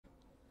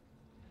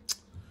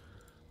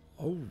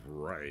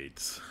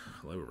Alright,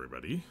 hello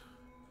everybody.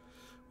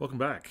 Welcome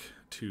back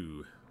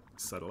to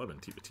Set 11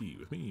 T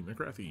with me,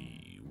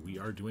 Mcwrathy. We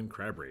are doing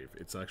CRAB RAVE.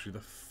 It's actually the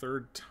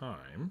third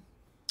time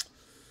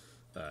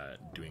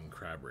doing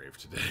CRAB RAVE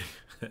today.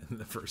 And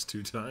the first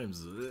two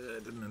times,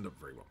 it didn't end up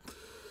very well.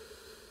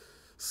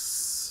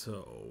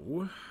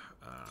 So,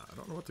 I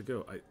don't know what to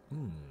go. I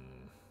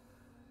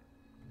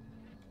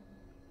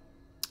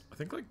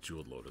think like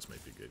Jeweled Lotus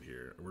might be good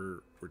here.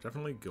 We're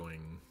definitely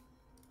going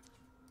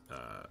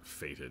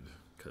Fated,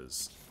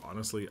 because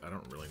honestly I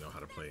don't really know how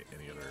to play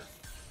any other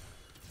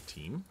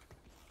team.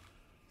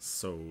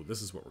 So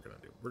this is what we're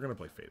gonna do. We're gonna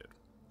play Fated,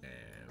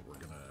 and we're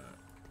gonna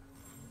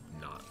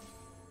not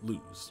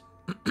lose.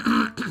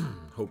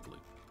 Hopefully.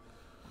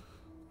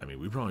 I mean,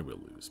 we probably will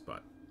lose,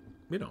 but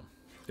you know,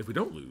 if we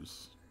don't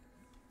lose,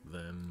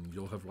 then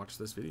you'll have watched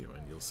this video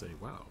and you'll say,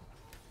 wow,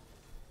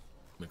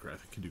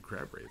 Mcwrathy can do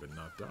CRAB RAVE and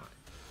not die.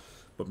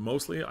 But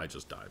mostly I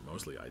just die.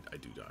 Mostly I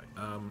do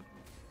die.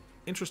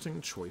 Interesting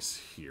choice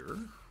here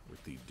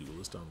with the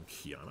duelist on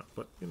Kiana,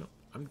 but you know,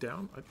 I'm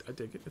down. I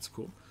dig it. It's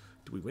cool.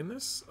 Do we win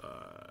this?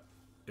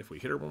 If we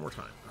hit her one more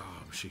time.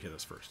 Oh, she hit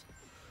us first.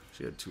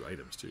 She had 2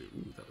 items too.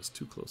 Ooh, that was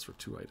too close for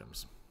 2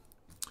 items.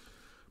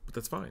 But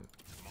that's fine.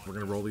 We're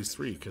gonna roll these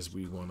 3 because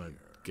we want to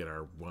get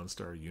our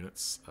 1-star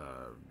units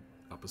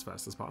up as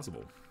fast as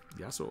possible.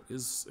 Yasuo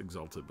is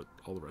exalted, but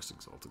all the rest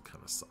exalted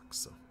kind of sucks.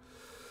 So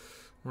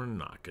we're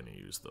not gonna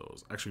use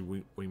those.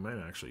 Actually, we might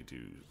actually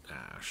do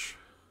Ashe.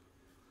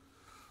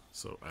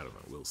 So, I don't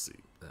know, we'll see.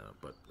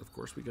 But, of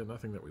course, we got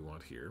nothing that we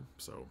want here,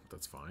 so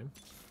that's fine.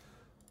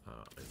 I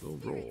will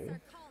roll,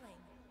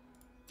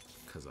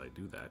 because I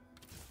do that.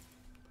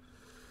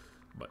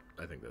 But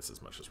I think that's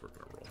as much as we're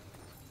going to roll.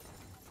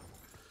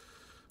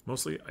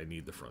 Mostly, I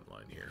need the front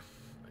line here.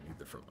 I need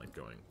the front line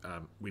going.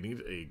 We need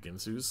a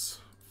Ginsu's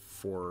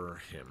for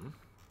him,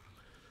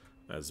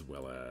 as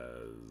well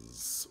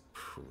as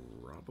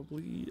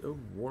probably a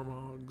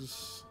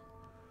Warmogs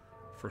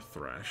for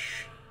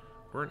Thresh.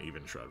 Or an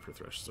even Shroud for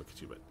Thresh is okay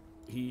too, but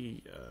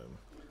he,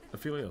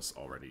 Aphelios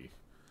already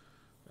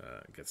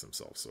gets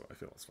himself, so I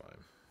feel it's fine.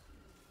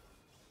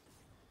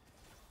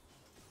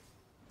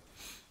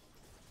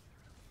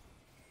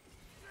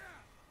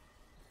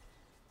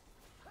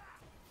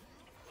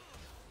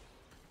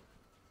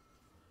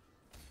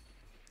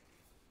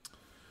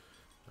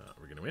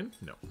 Are we gonna win?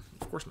 No,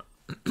 of course not.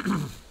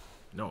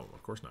 No,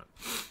 of course not.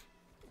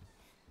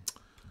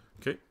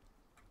 Okay.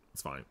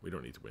 It's fine. We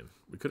don't need to win.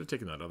 We could have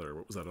taken that other...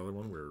 What was that other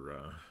one where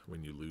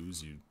when you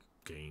lose, you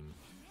gain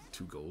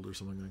 2 gold or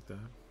something like that?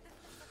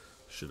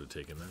 Should have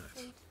taken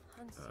that.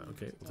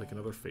 Okay, we'll take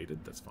another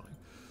Fated. That's fine.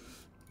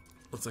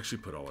 Let's actually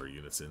put all our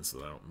units in so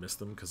that I don't miss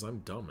them, because I'm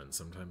dumb and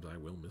sometimes I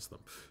will miss them.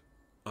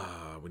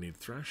 We need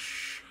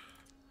Thresh.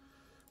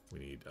 We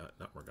need...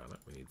 not Morgana.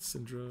 We need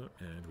Syndra.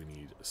 And we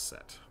need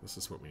Set. This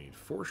is what we need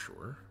for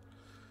sure.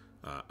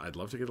 I'd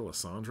love to get a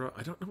Lissandra.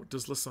 I don't know.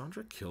 Does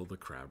Lissandra kill the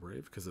CRAB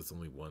RAVE because it's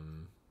only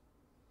 1...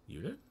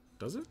 unit?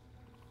 Does it?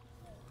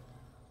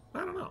 I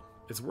don't know.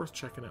 It's worth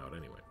checking out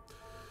anyway.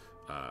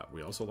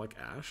 We also like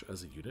Ashe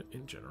as a unit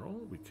in general.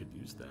 We could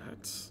use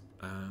that.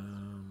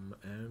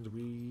 And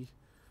we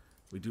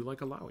do like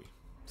Alawi.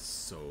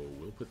 So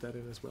we'll put that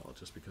in as well,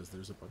 just because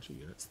there's a bunch of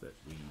units that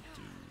we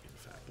do in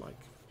fact like.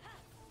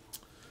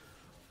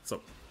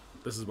 So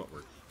this is what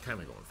we're kind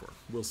of going for.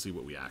 We'll see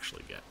what we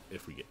actually get,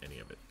 if we get any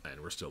of it.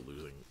 And we're still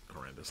losing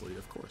horrendously,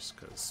 of course,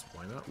 because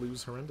why not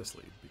lose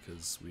horrendously?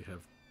 Because we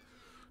have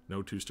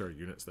no 2-star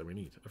units that we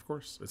need. Of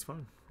course, it's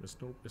fine. It's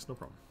no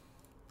problem.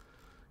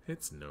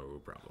 It's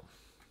no problem.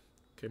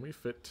 Can we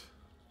fit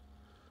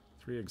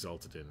 3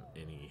 exalted in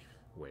any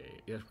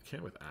way? Yeah, we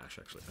can with Ashe,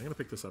 actually. I'm going to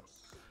pick this up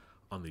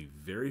on the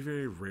very,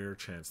 very rare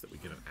chance that we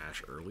get an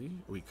Ashe early.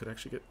 We could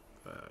actually get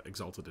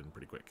exalted in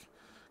pretty quick.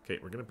 Okay,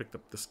 we're going to pick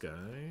up this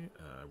guy.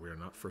 We are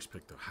not first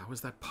pick, though. How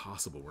is that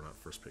possible we're not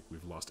first pick?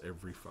 We've lost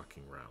every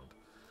fucking round.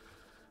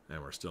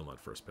 And we're still not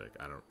first pick.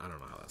 I don't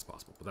know how that's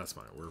possible, but that's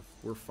fine.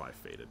 We're 5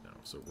 Fated now,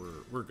 so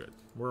we're good.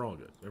 We're all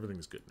good.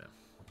 Everything's good now.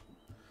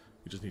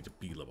 We just need to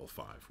be level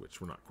 5,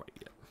 which we're not quite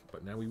yet.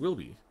 But now we will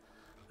be,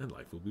 and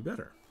life will be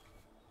better.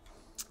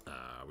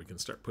 We can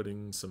start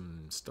putting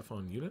some stuff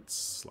on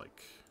units,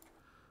 like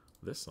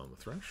this on the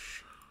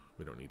Thresh.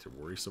 We don't need to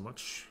worry so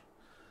much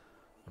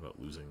about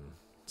losing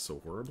so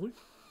horribly.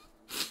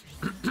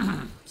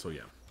 So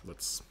yeah,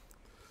 let's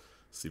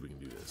see if we can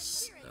do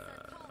this.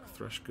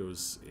 Thresh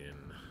goes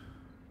in.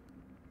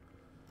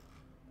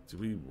 Do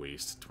we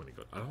waste 20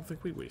 gold? I don't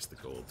think we waste the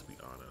gold, to be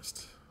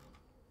honest.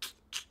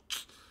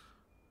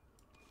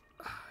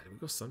 Did we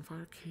go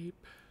Sunfire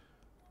Cape?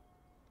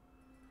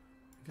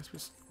 I guess we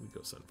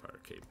go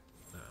Sunfire Cape.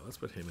 Let's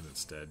put him in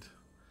instead.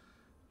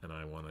 And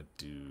I want to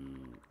do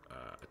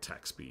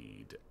attack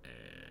speed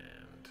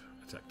and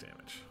attack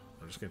damage.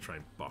 I'm just going to try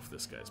and buff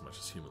this guy as much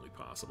as humanly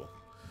possible.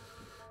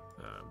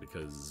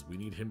 Because we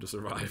need him to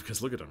survive.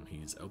 Because look at him,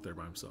 he's out there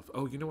by himself.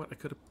 Oh, you know what? I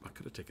could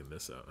have taken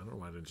this out. I don't know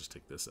why I didn't just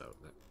take this out.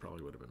 That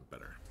probably would have been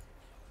better.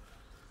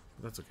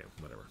 But that's okay.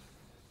 Whatever.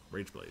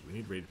 Rageblade. We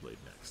need Rageblade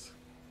next.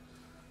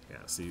 Yeah,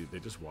 see, they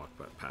just walked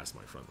past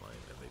my front line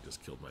and they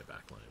just killed my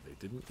back line. They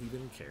didn't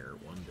even care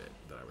one bit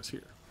that I was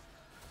here.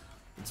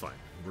 It's fine.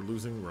 We're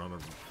losing. We're on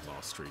a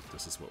loss streak.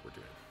 This is what we're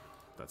doing.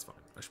 That's fine.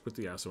 I should put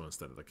the Yasuo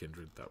instead of the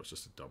Kindred. That was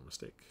just a dumb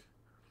mistake.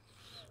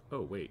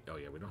 Oh, wait. Oh,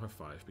 yeah, we don't have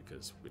 5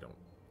 because we don't...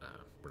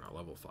 we're not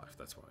level 5.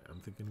 That's why. I'm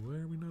thinking, why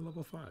are we not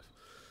level 5?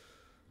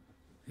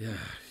 Yeah,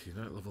 you're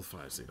not level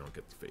 5, so you don't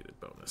get the faded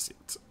bonus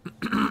yet.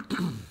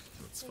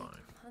 That's fine.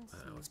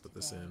 Let's put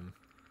this in.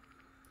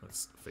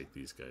 Let's fate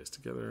these guys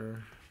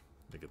together.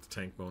 They get the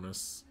tank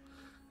bonus.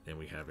 And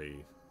we have a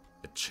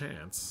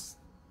chance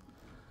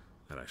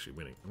at actually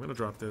winning. I'm going to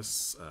drop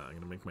this. I'm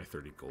going to make my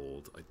 30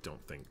 gold. I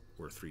don't think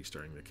we're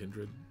 3-starring the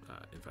Kindred.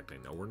 In fact,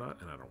 I know we're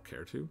not, and I don't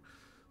care to.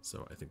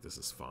 So I think this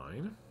is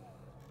fine.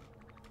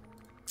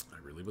 I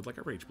really would like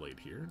a Rage Blade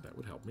here. That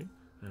would help me.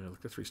 And I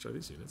like to 3-star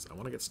these units. I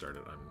want to get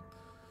started. I'm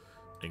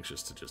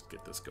anxious to just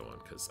get this going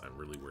because I'm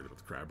really worried about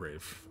the CRAB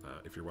RAVE.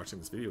 If you're watching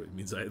this video, it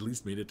means I at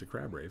least made it to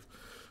CRAB RAVE.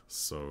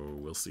 So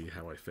we'll see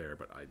how I fare.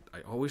 But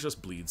I always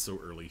just bleed so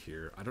early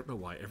here. I don't know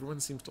why. Everyone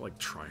seems to like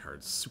try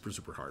hard, super,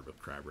 super hard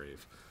with CRAB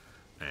RAVE.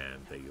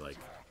 And they like,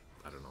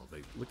 I don't know,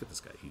 they look at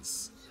this guy.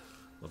 He's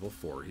level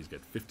 4. He's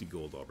got 50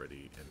 gold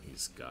already. And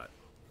he's got,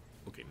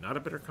 okay, not a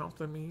better comp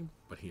than me,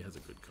 but he has a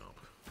good comp.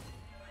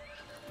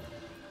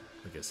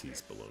 I guess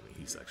he's below me.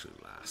 He's actually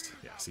last.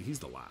 Yeah, see, he's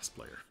the last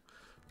player.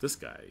 This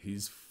guy,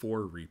 he's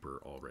 4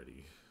 Reaper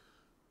already.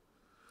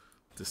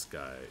 This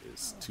guy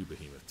is 2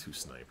 Behemoth, 2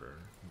 Sniper.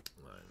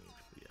 I mean,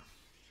 yeah.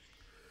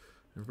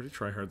 Everybody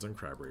tryhards on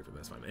CRAB RAVE, and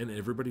that's fine. And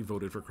everybody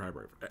voted for CRAB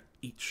RAVE.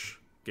 Each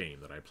game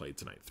that I played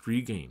tonight,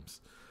 3 games.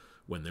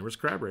 When there was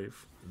CRAB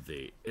RAVE,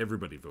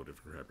 everybody voted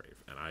for CRAB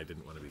RAVE. And I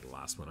didn't want to be the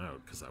last one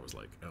out, because I was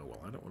like, oh,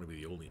 well, I don't want to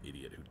be the only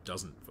idiot who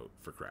doesn't vote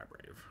for CRAB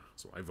RAVE.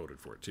 So I voted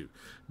for it too.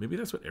 Maybe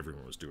that's what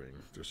everyone was doing.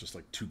 There's just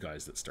like 2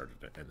 guys that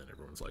started it, and then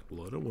everyone's like,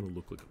 well, I don't want to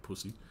look like a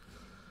pussy.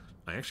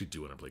 I actually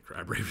do want to play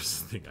CRAB RAVE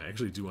is the thing. I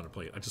actually do want to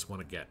play it. I just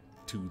want to get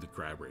to the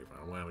CRAB RAVE. I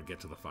don't want to get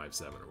to the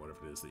 5-7 or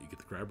whatever it is that you get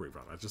the CRAB RAVE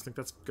on. I just think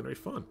that's going to be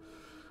fun.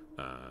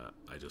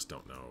 I just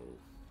don't know.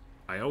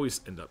 I always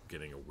end up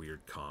getting a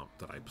weird comp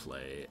that I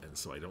play, and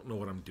so I don't know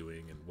what I'm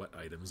doing and what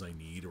items I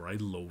need, or I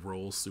low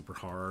roll super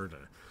hard,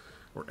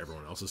 or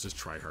everyone else is just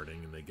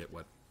tryharding and they get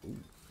what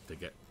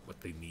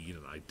they need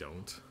and I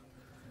don't.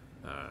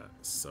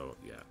 So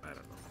yeah, I don't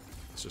know.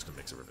 It's just a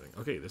mix of everything.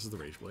 Okay, this is the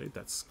Rage Blade.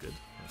 That's good.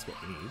 That's what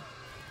we need.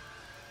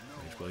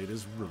 Rage Blade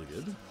is really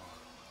good.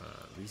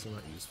 These are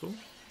not useful,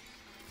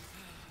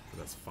 but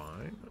that's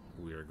fine.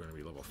 We are going to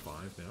be level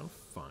 5 now,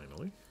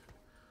 finally.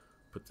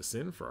 Put this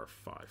in for our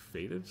 5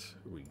 faded.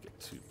 We get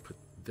to put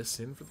this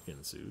in for the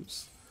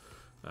Insus.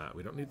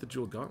 We don't need the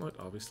Jewel Gauntlet,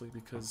 obviously,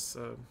 because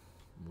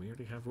we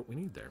already have what we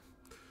need there.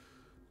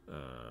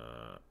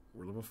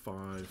 We're level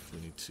 5.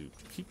 We need to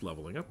keep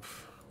leveling up.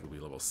 We'll be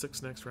level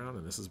 6 next round,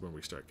 and this is when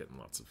we start getting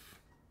lots of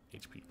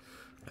HP.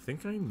 I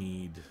think I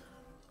need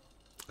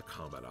a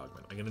combat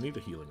augment. I'm going to need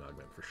a healing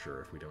augment for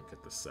sure if we don't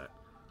get this set.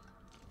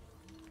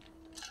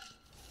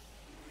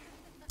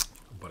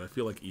 But I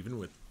feel like even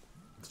with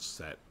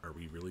set, are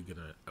we really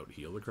gonna out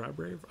heal the CRAB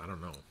RAVE? I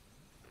don't know.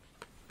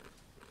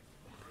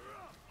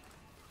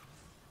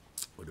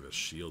 Look at this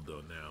shield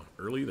though now.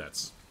 Early,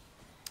 that's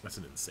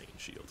an insane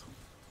shield.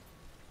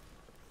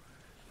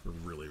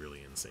 Really,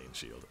 really insane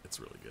shield. It's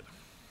really good.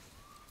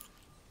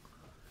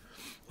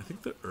 I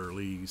think the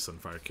early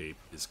Sunfire Cape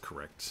is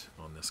correct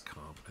on this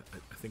comp.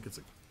 I think it's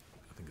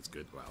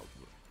good. Wow,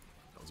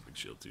 that was a big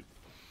shield too.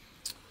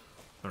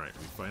 Alright,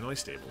 we finally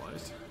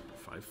stabilized.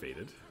 5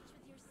 faded.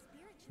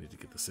 Need to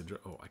get the Syndra.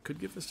 Oh, I could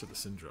give this to the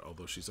Syndra,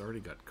 although she's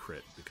already got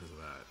crit because of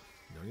that.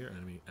 Know your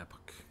enemy,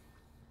 Epic.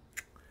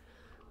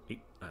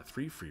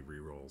 3 free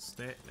rerolls.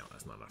 No,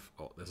 that's not enough.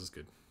 Oh, this is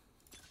good.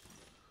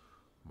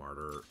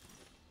 Martyr.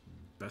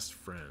 Best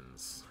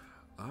friends.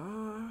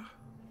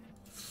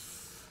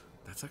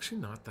 That's actually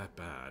not that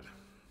bad.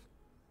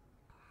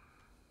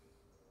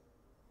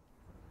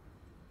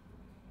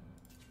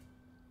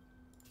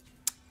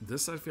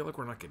 This I feel like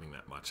we're not getting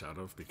that much out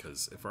of,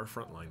 because if our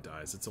front line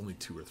dies, it's only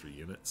 2 or 3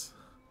 units.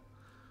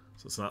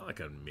 So it's not like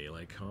a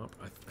melee comp.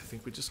 I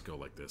think we just go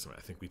like this.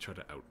 I think we try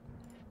to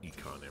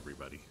out-econ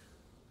everybody.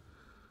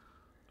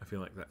 I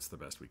feel like that's the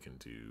best we can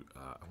do.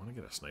 I want to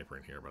get a sniper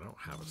in here, but I don't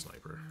have a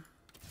sniper.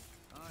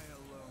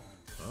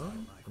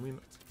 I mean,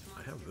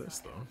 I have this,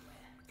 though.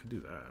 I could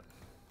do that.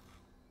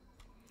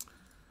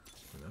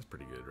 I mean, that's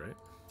pretty good, right?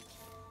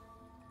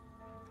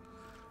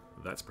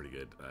 That's pretty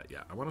good.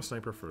 Yeah, I want a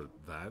sniper for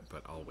that,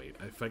 but I'll wait.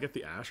 If I get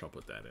the Ash, I'll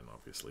put that in,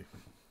 obviously.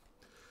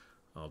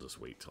 I'll just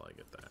wait till I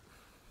get that.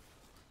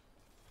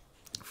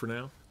 For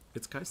now,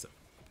 it's Kaisa.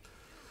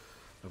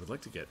 I would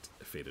like to get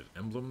a Faded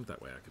Emblem,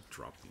 that way I could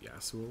drop the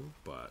Yasuo,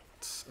 but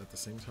at the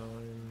same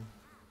time,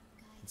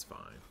 it's fine.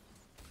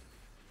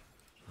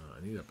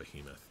 I need a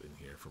Behemoth in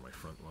here for my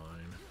front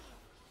line.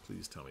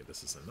 Please tell me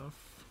this is enough.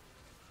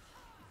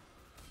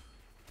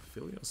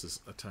 Philios is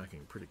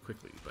attacking pretty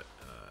quickly, but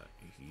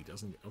he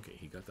doesn't... Okay,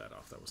 he got that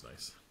off. That was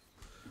nice.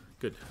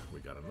 Good. We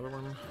got another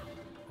one.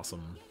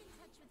 Awesome.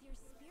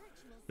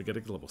 We gotta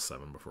get to level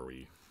 7 before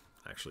we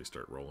actually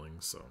start rolling,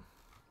 so...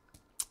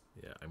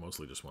 Yeah, I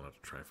mostly just wanted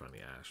to try and find the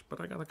Ashe, but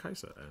I got a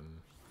Kaisa,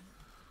 and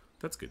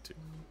that's good too.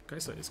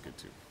 Kaisa is good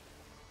too.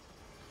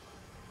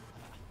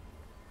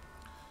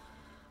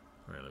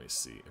 Alright, let me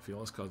see. If you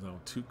always cause down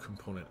 2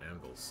 component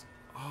anvils.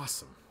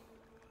 Awesome.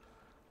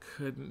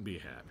 Couldn't be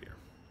happier.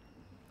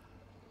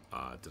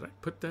 Did I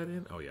put that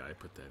in? Oh yeah, I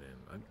put that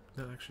in. I'm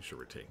not actually sure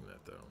we're taking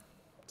that though.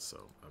 So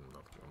I'm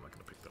not going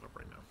to pick that up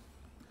right now.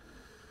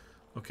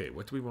 Okay,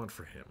 what do we want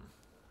for him?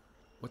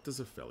 What does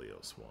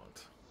Aphelios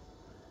want?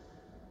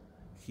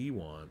 He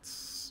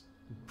wants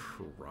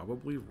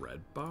probably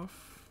red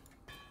buff.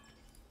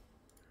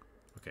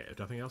 Okay, if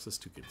nothing else, it's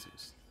 2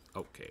 Kinsus.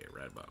 Okay,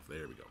 red buff.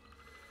 There we go.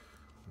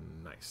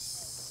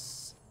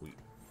 Nice. We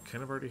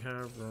kind of already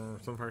have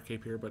some of our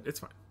cape here, but it's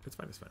fine. It's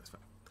fine, it's fine, it's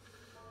fine.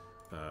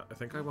 I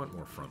think I want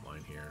more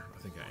frontline here.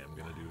 I think I am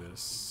going to do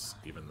this,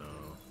 even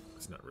though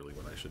it's not really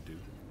what I should do.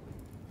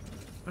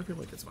 I feel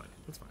like it's fine.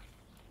 It's fine.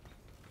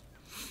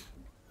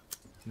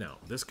 Now,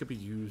 this could be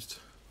used,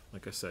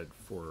 like I said,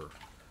 for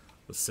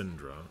the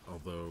Syndra,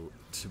 although,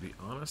 to be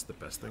honest, the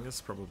best thing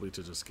is probably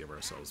to just give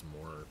ourselves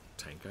more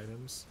tank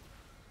items.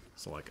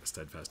 So, like, a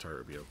Steadfast Heart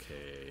would be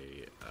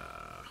okay.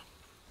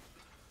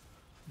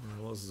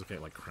 Well, this is okay,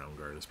 like Crown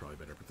Guard is probably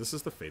better, but this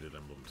is the Faded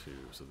Emblem too,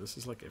 so this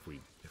is like if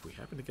we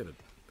happen to get a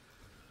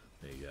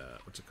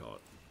what you call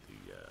it,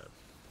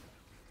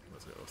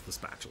 the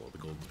spatula, the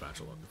golden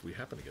spatula. If we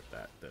happen to get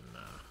that, then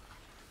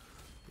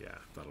yeah,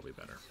 that'll be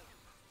better.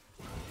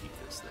 I'll keep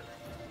this then.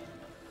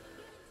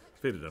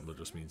 Faded Emblem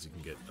just means you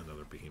can get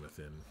another behemoth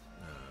in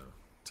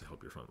to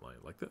help your front line,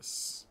 like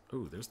this.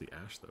 Oh, there's the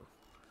Ashe though.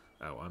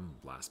 Oh, I'm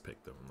last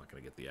pick though. I'm not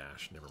gonna get the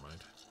Ashe. Never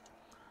mind.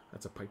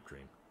 That's a pipe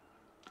dream.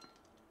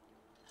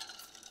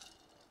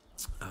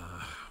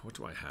 What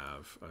do I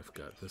have? I've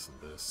got this and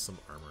this, some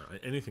armor.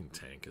 Anything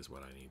tank is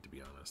what I need, to be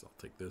honest. I'll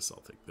take this,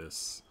 I'll take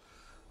this.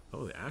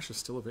 Oh, the Ashe is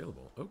still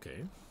available. Okay.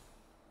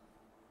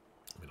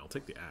 I mean, I'll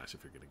take the Ashe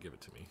if you're going to give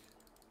it to me.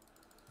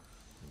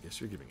 I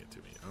guess you're giving it to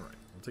me. Alright,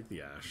 we'll take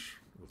the Ashe.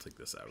 We'll take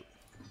this out.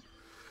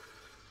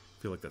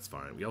 I feel like that's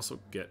fine. We also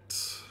get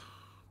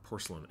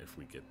Porcelain if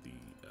we get the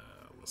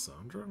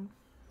Lysandra.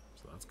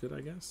 So that's good, I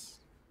guess.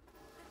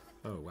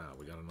 Oh, wow,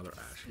 we got another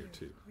Ashe here,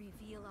 too.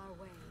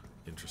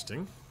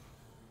 Interesting.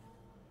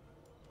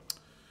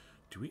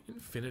 Do we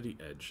Infinity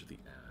Edge the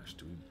Ashe?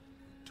 Do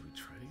we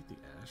try to get the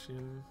Ashe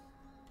in?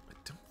 I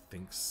don't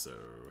think so.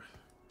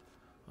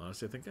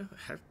 Honestly, I think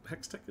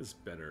Hextech is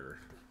better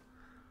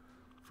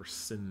for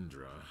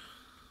Syndra.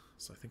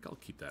 So I think I'll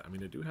keep that. I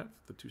mean, I do have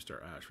the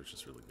 2-star Ashe, which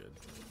is really good.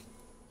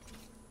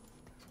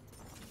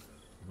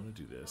 I want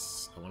to do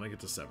this. I want to get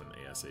to 7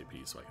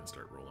 ASAP so I can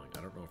start rolling.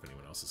 I don't know if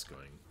anyone else is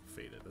going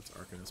Faded. That's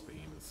Arcanist,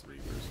 Behemoth 3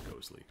 versus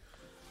Ghostly.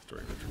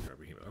 Story Adventure Card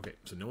Behemoth. Okay,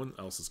 so no one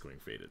else is going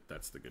Faded.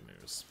 That's the good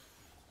news.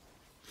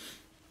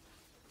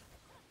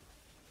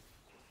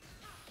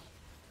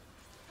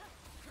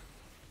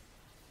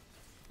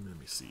 Let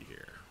me see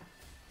here.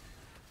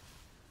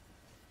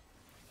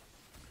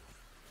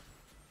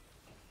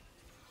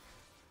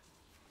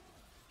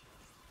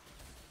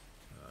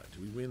 Do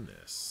we win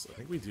this? I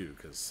think we do,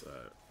 because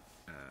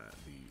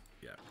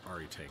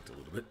Ari tanked a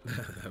little bit.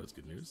 That was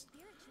good news.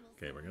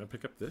 Okay, we're going to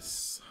pick up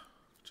this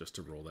just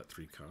to roll that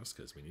 3 cost,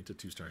 because we need to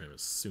 2-star him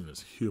as soon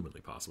as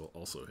humanly possible.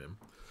 Also him.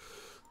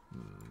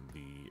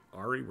 The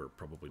Ari we're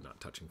probably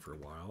not touching for a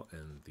while,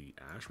 and the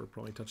Ashe we're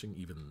probably touching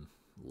even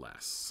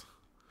less.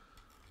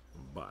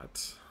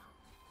 But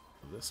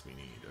this we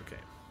need.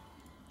 Okay.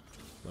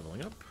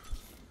 Leveling up.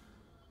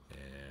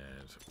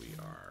 And we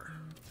are...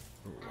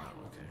 Oh, wow,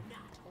 okay.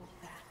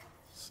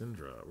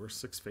 Syndra, we're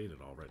 6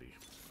 Faded already.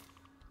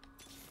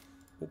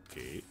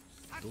 Okay,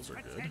 those are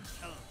good.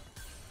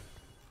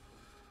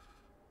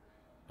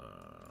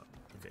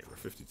 Okay, we're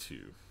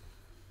 52.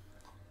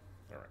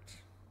 Alright.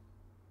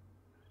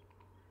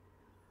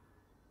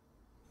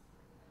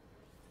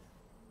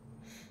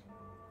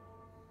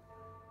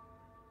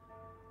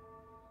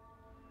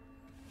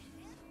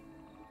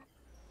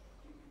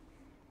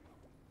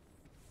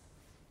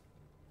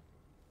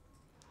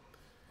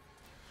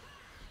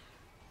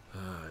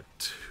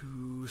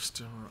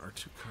 Two-star or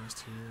 2 cost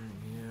here.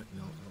 Yeah,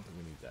 no, I don't think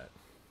we need that.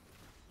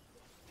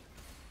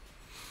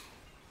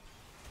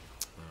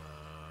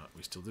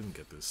 We still didn't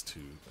get this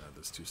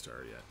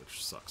 2-star yet,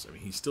 which sucks. I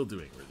mean, he's still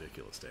doing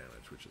ridiculous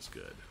damage, which is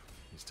good.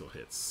 He still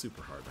hits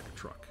super hard like a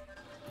truck.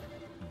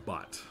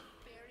 But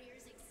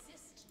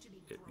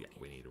yeah,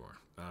 we need more.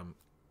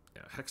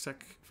 Yeah,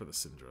 Hextech for the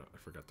Syndra. I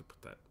forgot to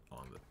put that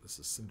on. This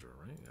is Syndra,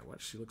 right? Yeah,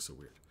 what? She looks so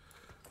weird.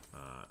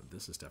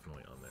 This is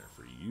definitely on there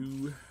for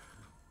you.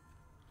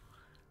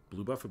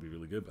 Blue buff would be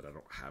really good, but I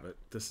don't have it.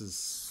 This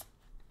is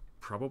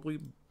probably,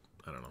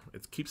 I don't know,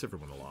 it keeps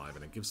everyone alive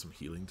and it gives some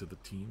healing to the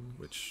team,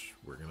 which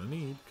we're going to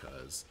need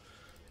because,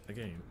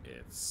 again,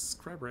 it's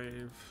CRAB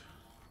RAVE.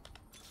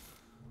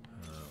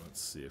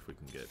 Let's see if we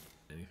can get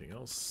anything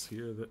else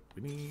here that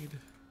we need.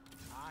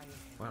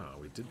 Wow,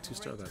 we did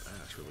 2-star that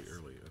Ashe really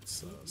early.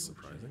 That's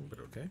surprising, but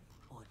okay.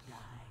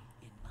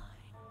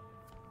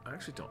 I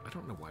actually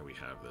don't know why we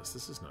have this.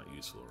 This is not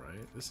useful,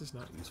 right? This is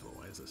not useful.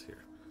 Why is this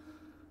here?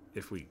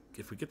 If we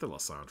get the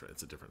Lysandra,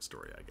 it's a different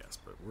story, I guess.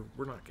 But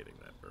we're not getting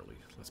that early.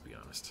 Let's be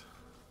honest.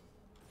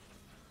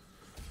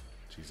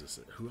 Jesus,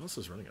 who else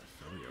is running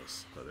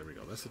Aphelios? Oh, there we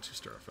go. That's a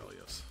 2-star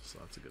Aphelios, so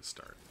that's a good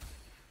start.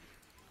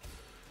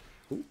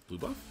 Ooh, blue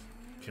buff?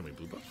 Can we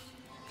blue buff?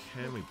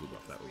 Can we blue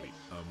buff? That would be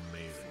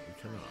amazing.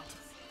 We cannot.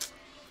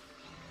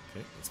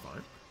 Okay, that's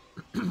fine.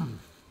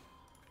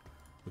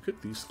 Look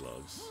at these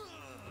gloves.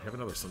 We have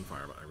another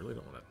Sunfire, but I really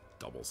don't want to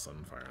double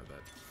Sunfire.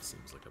 That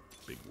seems like a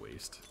big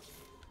waste.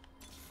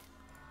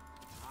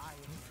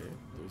 Okay,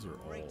 those are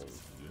all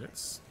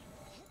units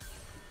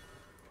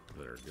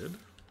that are good.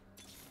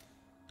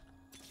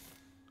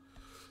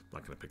 I'm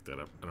not going to pick that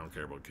up. I don't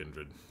care about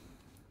Kindred.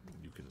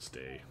 You can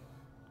stay.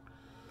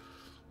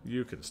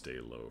 You can stay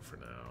low for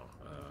now.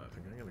 I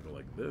think I'm going to go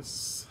like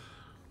this.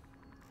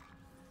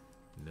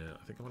 No,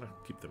 I think I want to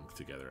keep them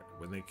together.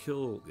 When they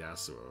kill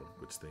Yasuo,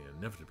 which they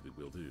inevitably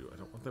will do, I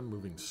don't want them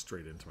moving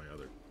straight into my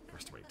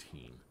rest of my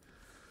team.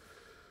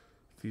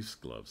 Thief's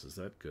Gloves, is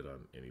that good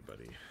on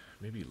anybody?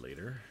 Maybe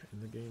later in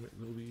the game it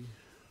will be.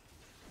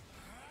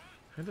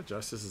 Hand of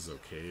Justice is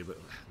okay, but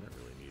not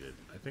really needed.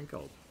 I think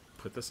I'll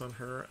put this on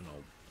her and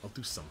I'll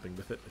do something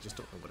with it. I just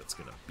don't know what it's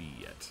gonna be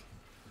yet.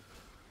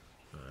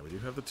 We do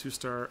have the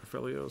 2-star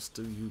Aphelios.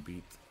 Do you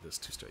beat this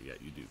 2-star? Yeah,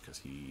 you do, because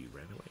he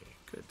ran away.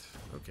 Good.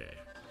 Okay.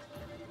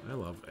 I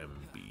love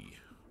MB.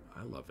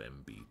 I love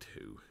MB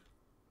too.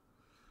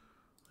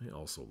 I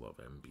also love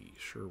MB.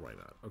 Sure, why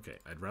not? Okay,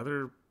 I'd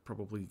rather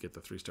probably get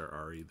the 3-star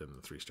Ahri than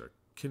the 3-star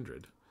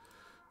Kindred,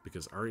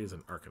 because Ahri is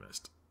an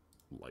Arcanist,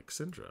 like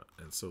Syndra,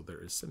 and so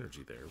there is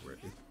synergy there, where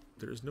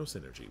there is no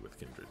synergy with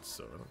Kindred,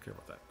 so I don't care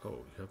about that. Oh,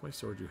 you have my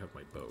sword, you have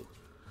my bow.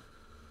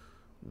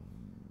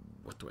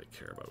 What do I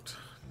care about?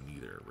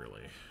 Neither,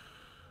 really.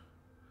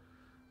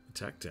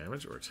 Attack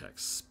damage or attack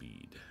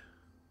speed?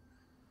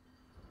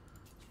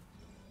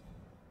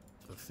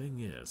 The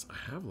thing is,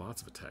 I have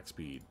lots of attack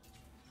speed,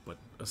 but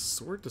a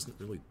sword doesn't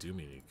really do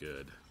me any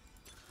good.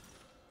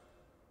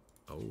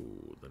 Oh,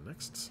 the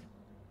next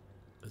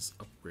is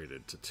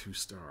upgraded to 2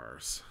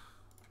 stars.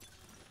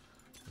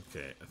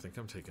 Okay, I think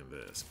I'm taking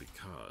this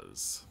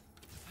because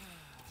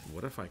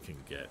what if I can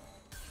get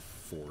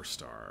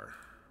 4-star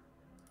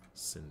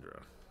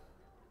Syndra?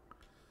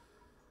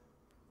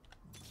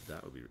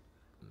 That would be...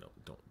 No,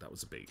 don't. That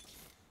was a bait.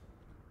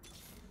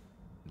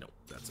 No,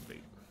 that's a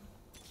bait.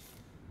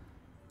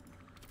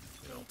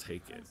 And I'll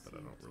take it, but I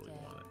don't really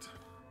want it.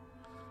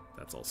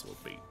 That's also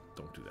a bait.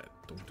 Don't do that.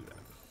 Don't do that.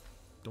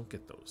 Don't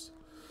get those.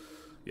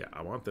 Yeah,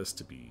 I want this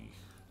to be...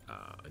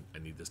 I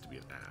need this to be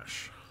an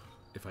Ash.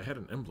 If I had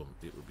an emblem,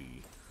 it would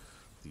be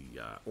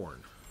the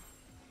Ornn.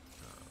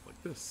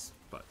 Like this.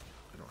 But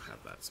I don't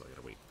have that, so I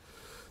gotta wait.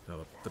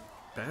 Now, the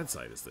bad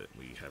side is that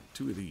we have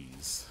 2 of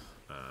these.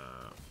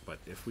 But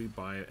if we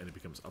buy it and it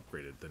becomes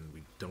upgraded, then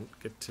we don't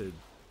get to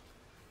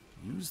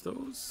use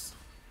those.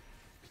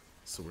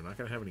 So we're not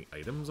going to have any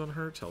items on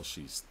her till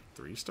she's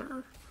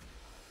 3-star?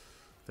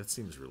 That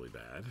seems really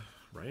bad,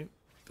 right?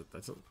 I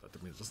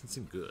mean, it doesn't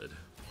seem good.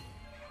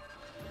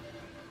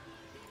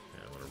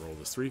 Yeah, I'm going to roll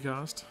this 3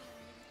 cost.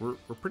 We're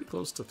pretty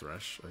close to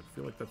Thresh. I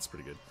feel like that's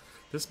pretty good.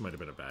 This might have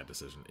been a bad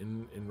decision.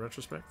 In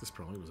retrospect, this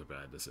probably was a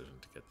bad decision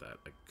to get that.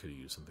 I could have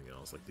used something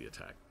else, like the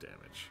attack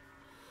damage.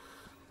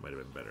 Might have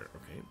been better.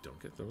 Okay,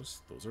 don't get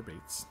those. Those are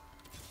baits.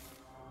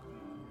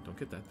 Don't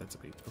get that. That's a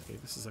bait. Okay,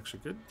 this is actually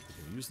good.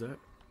 We can use that.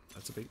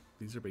 That's a bait.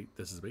 These are bait.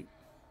 This is a bait.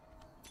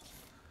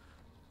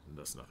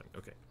 That's nothing.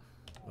 Okay.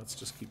 Let's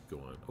just keep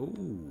going.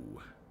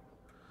 Oh.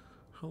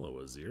 Hello,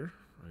 Azir.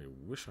 I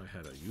wish I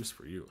had a use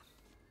for you.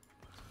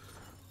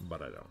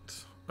 But I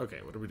don't.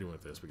 Okay, what are we doing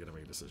with this? We gotta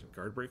make a decision.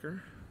 Guard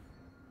Breaker?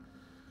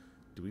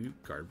 Do we do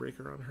Guard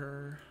Breaker on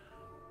her?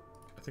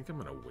 I think I'm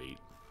gonna wait.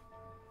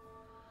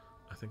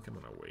 I think I'm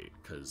gonna wait,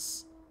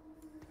 because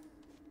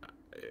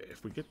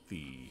if we get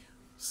the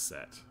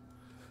set,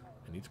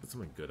 I need to put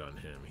something good on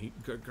him.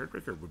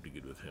 Guardbreaker would be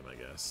good with him, I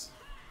guess.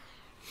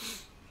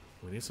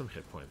 We need some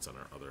hit points on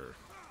our other...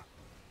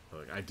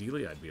 Like,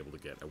 ideally, I'd be able to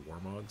get a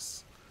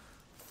Warmogs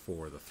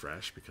for the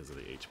Thresh because of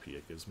the HP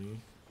it gives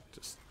me.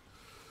 Just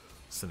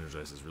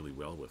synergizes really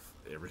well with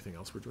everything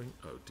else we're doing.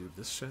 Oh, dude,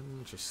 this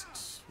Shen just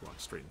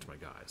walked straight into my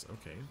guys.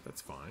 Okay,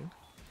 that's fine.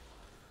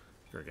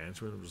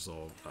 Gargantuan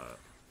resolve...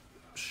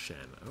 Shen,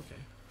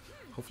 okay.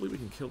 Hopefully we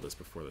can kill this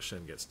before the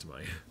Shen gets to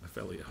my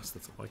Aphelios,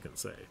 that's all I can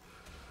say.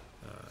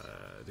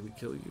 Did we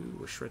kill you?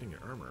 We're shredding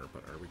your armor,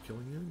 but are we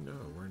killing you? No,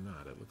 we're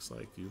not. It looks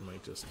like you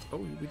might just... Oh,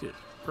 we did.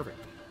 Perfect.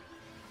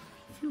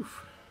 Phew.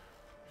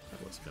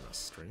 That was kind of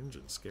strange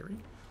and scary.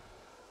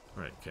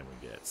 Alright, can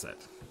we get set?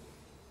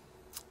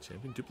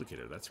 Champion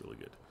Duplicator, that's really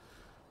good.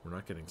 We're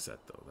not getting set,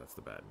 though. That's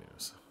the bad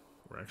news.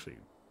 We're actually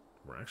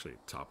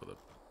top of the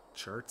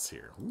charts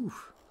here. Whew.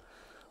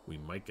 We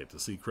might get to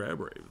see CRAB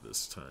RAVE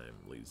this time,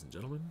 ladies and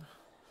gentlemen.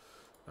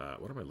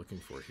 What am I looking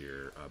for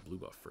here? Blue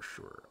buff for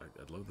sure.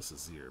 I'd love this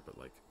Azir, but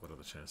like, what are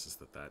the chances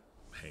that that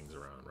hangs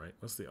around, right?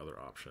 What's the other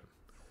option?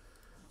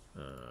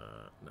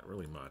 Not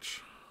really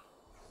much.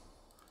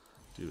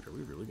 Dude, are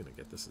we really going to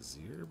get this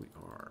Azir? We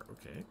are.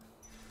 Okay.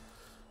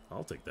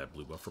 I'll take that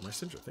blue buff for my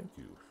Syndra. Thank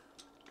you.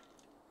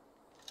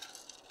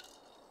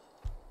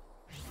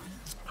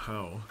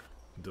 how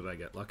did I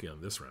get lucky on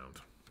this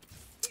round?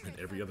 In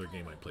every other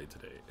game I played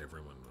today,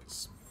 everyone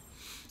was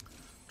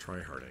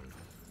try-harding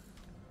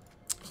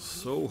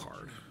so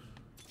hard.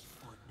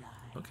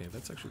 Okay,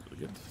 that's actually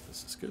really good.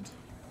 This is good.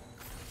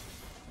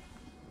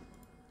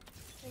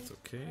 It's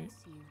okay.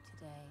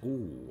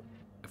 Ooh,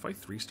 if I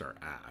 3-star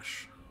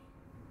Ash,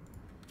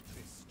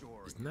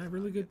 isn't that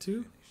really good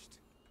too?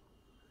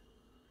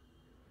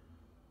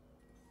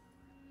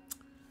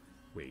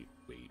 Wait.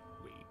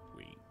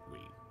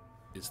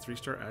 Is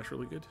 3-star Ash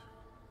really good?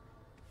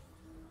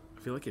 I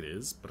feel like it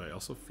is, but I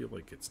also feel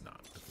like it's not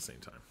at the same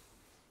time.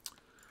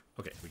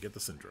 Okay, we get the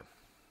Syndra.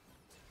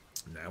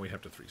 Now we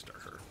have to 3-star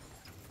her.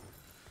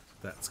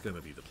 That's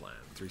gonna be the plan.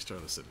 3-star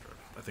the Syndra.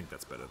 I think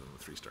that's better than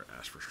the 3-star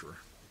Ash for sure.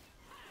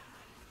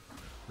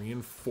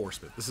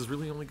 Reinforcement. This is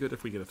really only good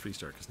if we get a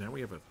 3-star, because now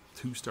we have a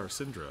 2-star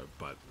Syndra,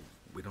 but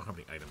we don't have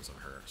any items on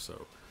her,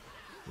 so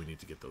we need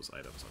to get those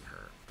items on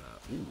her.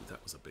 Ooh,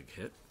 that was a big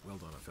hit. Well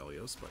done,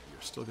 Aphelios, but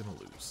you're still gonna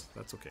lose.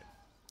 That's okay.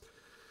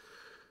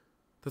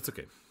 That's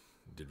okay.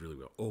 You did really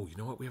well. Oh, you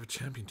know what? We have a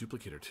champion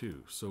duplicator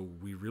too, so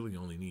we really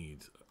only need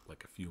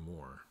like a few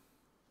more.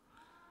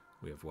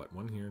 We have what?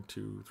 1 here,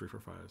 2, 3, 4,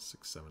 5,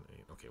 6, 7,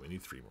 8. Okay, we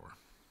need 3 more.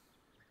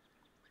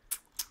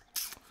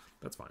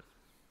 That's fine.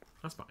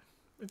 That's fine.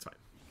 It's fine.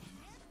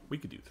 We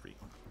could do 3.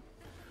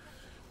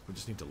 We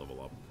just need to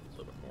level up a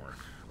little bit more.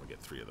 We'll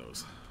get 3 of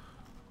those.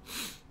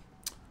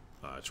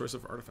 Choice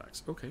of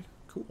artifacts. Okay,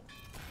 cool.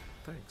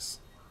 Thanks.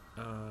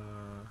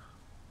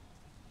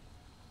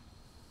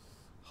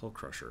 Hull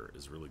Crusher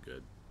is really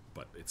good,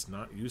 but it's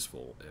not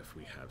useful if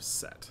we have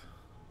set.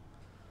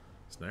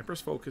 Sniper's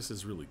Focus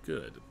is really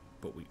good,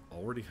 but we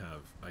already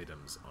have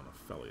items on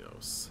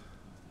Aphelios.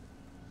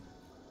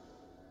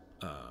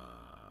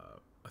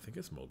 I think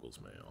it's Mogul's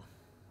Mail.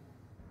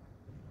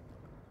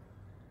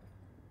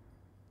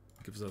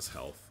 Gives us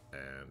health,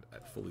 and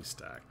at fully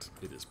stacked,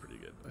 it is pretty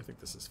good. I think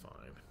this is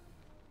fine.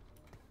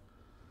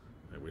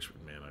 I wish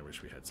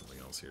we had something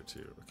else here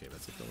too. Okay,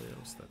 that's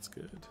Aphelios. That's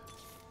good.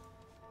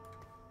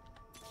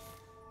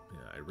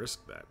 Yeah, I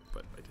risked that,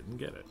 but I didn't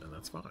get it, and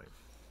that's fine.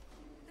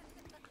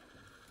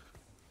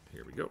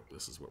 Here we go.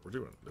 This is what we're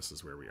doing. This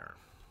is where we are.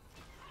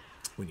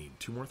 We need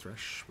 2 more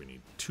Thresh. We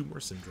need 2 more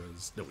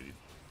Syndras. No,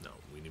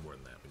 we need more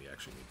than that. We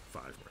actually need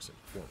 5 more Syndras.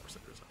 4 more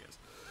Syndras, I guess.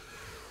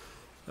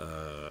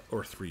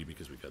 Or 3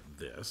 because we got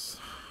this.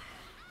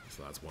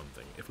 So that's one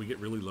thing. If we get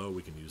really low,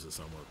 we can use this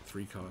on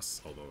 3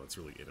 costs, although it's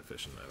really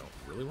inefficient. I don't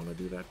really want to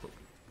do that, but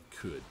we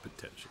could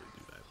potentially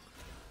do that.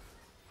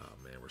 Oh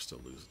man, we're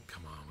still losing.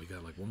 Come on, we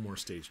got like 1 more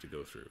stage to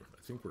go through.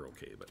 I think we're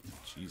okay, but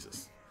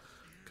Jesus.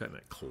 Cutting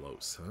it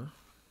close, huh?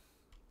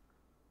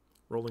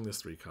 Rolling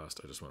this 3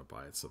 cost, I just want to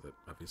buy it so that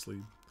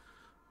obviously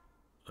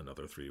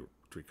another 3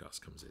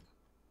 cost comes in.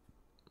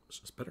 It's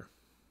just better.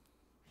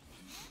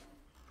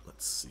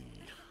 Let's see.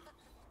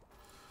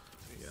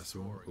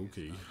 Yasuo,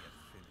 okay.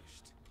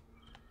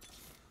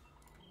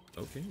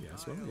 Okay,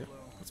 Yasuo, yeah,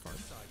 that's fine.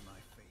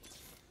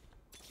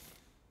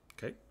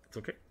 Okay, it's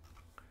okay.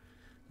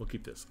 We'll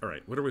keep this.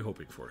 Alright, what are we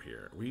hoping for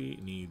here? We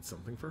need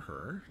something for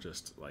her.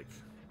 Just like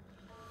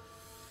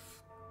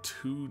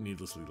 2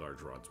 needlessly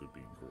large rods would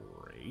be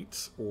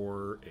great.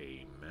 Or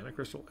a mana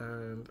crystal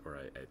or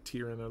a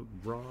tier and a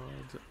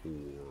rod.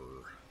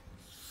 Or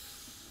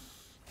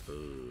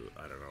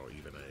I don't know,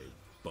 even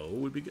a bow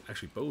would be good.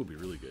 Actually, bow would be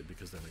really good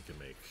because then we can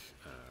make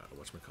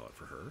whatchamacallit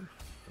for her.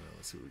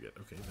 Let's see what we get.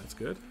 Okay, that's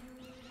good.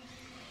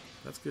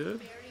 That's good.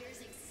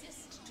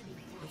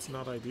 That's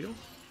not ideal.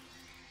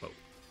 Bow.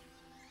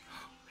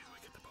 Maybe we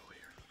get the bow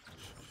here.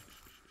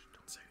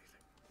 Don't say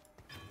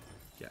anything.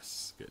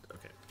 Yes, good.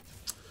 Okay.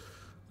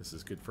 This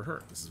is good for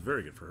her. This is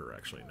very good for her,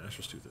 actually.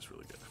 Nashor's Tooth is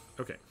really good.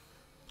 Okay.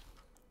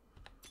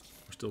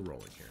 We're still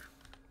rolling here.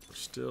 We're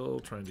still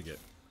trying to get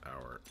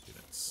our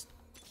units.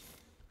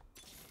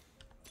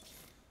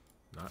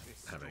 Not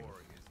having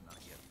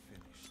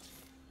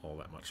all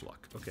that much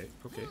luck. Okay,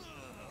 okay.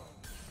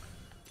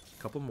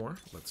 Couple more.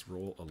 Let's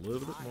roll a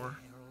little bit more.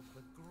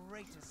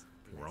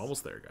 We're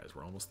almost there, guys.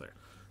 We're almost there.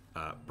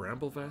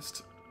 Bramble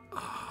Vest.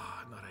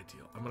 Not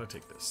ideal. I'm going to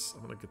take this.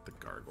 I'm going to get the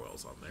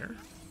gargoyles on there.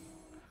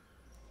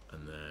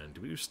 And then, do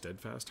we do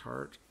Steadfast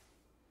Heart?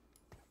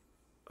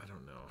 I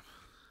don't know.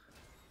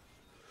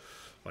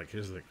 Like,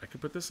 here's the thing. I could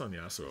put this on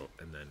Yasuo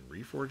and then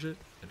reforge it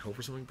and hope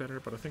for something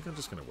better, but I think I'm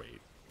just going to wait.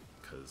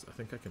 Because I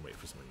think I can wait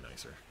for something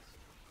nicer.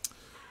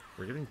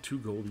 We're getting 2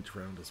 gold each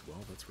round as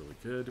well. That's really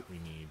good. We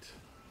need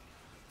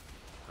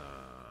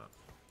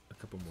a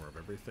couple more of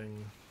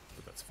everything,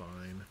 but that's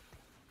fine.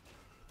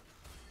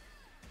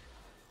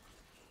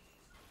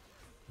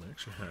 We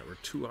actually have, we're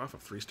 2 off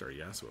of 3-star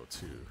Yasuo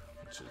too,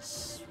 which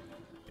is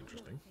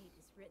interesting.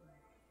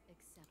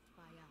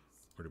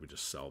 Or did we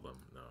just sell them?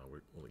 No, we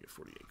only get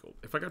 48 gold.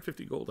 If I got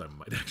 50 gold, I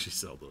might actually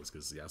sell those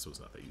because Yasuo's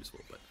not that useful,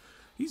 but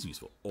he's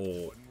useful.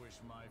 Oh,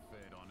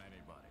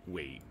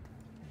 wait,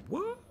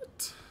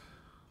 what?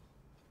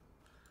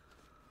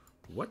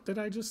 What did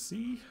I just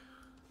see?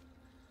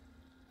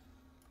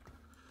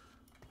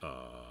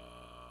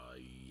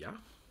 Yeah.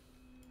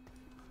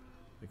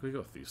 I think we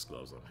go Thief's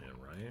Gloves on him,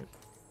 right?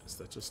 Is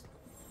that just...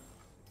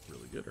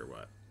 really good or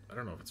what? I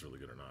don't know if it's really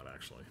good or not,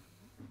 actually.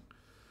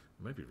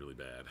 It might be really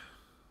bad.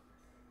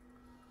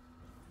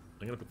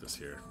 I'm gonna put this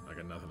here. I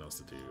got nothing else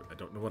to do. I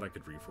don't know what I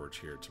could reforge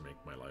here to make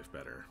my life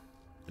better.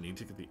 I need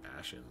to get the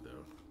ash in,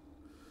 though.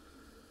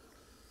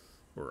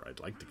 Or I'd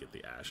like to get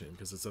the ash in,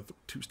 because it's a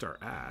 2-star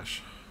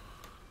ash.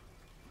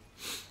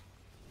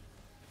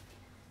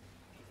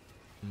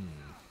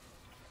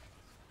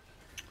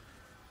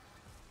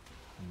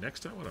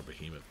 Next I want a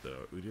behemoth,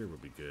 though. Udyr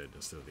would be good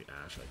instead of the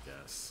ash, I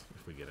guess,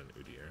 if we get an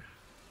Udyr.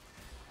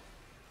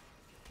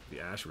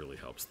 The ash really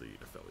helps the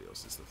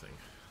Aphelios, is the thing.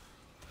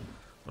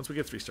 Once we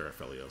get 3-star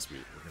Aphelios,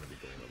 we're going to be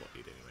going level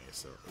 8 anyway,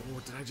 so... Oh,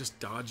 did I just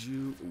dodge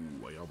you?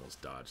 Ooh, I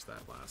almost dodged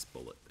that last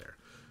bullet there.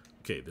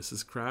 Okay, this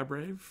is CRAB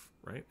RAVE,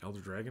 right? Elder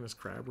Dragon is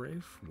CRAB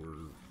RAVE.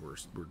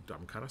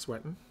 I'm kind of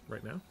sweating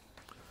right now.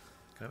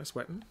 Kind of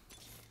sweating.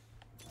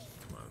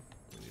 Come on,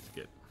 we need to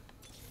get...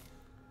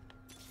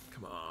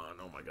 Come on,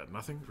 oh my god,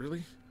 nothing?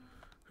 Really?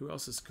 Who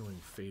else is going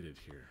faded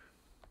here?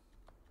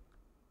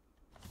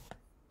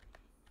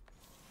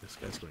 This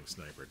guy's going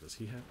sniper. Does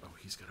he have... Oh,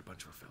 he's got a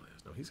bunch of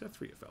Aphelios. No, he's got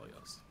 3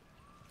 Aphelios.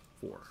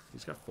 4.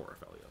 He's got 4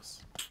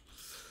 Aphelios.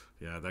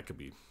 Yeah, that could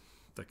be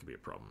a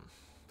problem.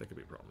 That could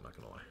be a problem, not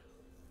gonna lie.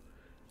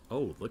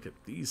 Oh, look at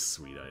these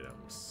sweet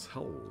items.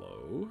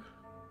 Hello.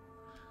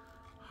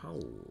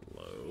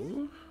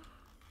 Hello.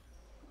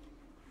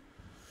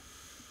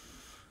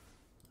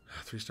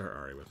 3-star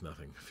Ari with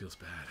nothing. Feels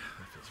bad.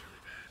 That feels really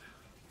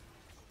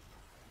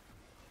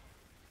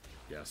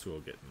bad.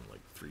 Yasuo getting like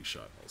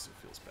 3-shot also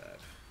feels bad.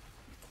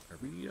 Are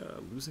we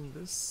losing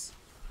this?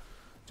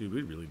 Dude,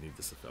 we really need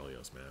this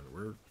Aphelios,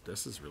 man.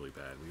 This is really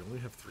bad. We only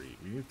have 3.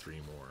 We need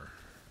 3 more.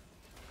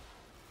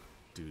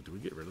 Dude, do we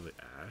get rid of the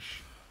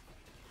Ash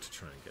to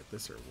try and get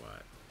this or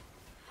what?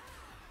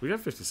 We got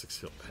 56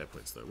 hit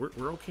points though.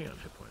 We're okay on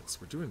hit points.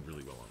 We're doing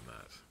really well on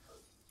that.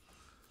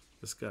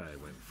 This guy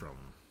went from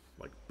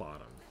like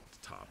bottom to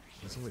top.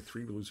 He's only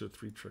 3 loser,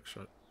 3 trick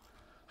shot.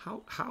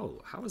 How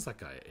is that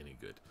guy any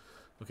good?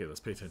 Okay,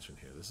 let's pay attention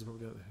here. This is what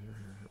we got here.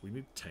 We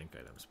need tank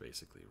items,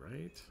 basically,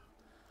 right?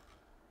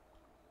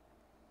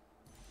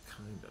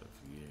 Kind of,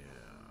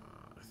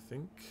 yeah. I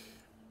think...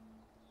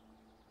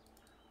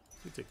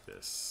 We take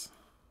this.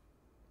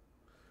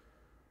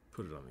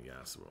 Put it on the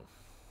Yasuo.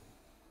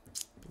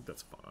 I think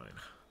that's fine.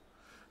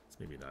 It's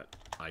maybe not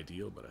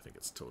ideal, but I think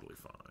it's totally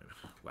fine.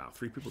 Wow,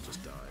 3 people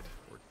just died.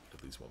 Or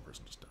at least 1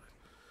 person just died.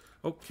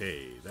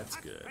 Okay, that's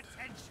good.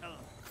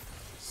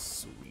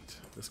 Sweet.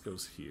 This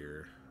goes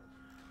here.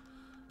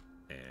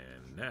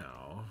 And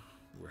now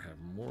we have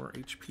more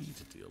HP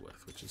to deal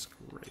with, which is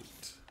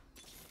great.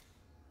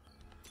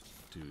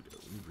 Dude,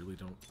 we really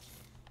don't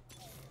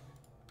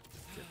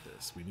get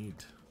this. We need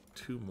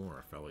 2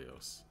 more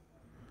Aphelios.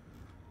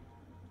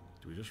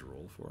 Do we just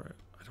roll for it?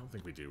 I don't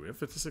think we do. We have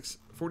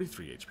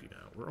 43 HP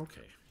now. We're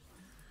okay.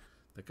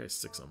 That guy's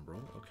 6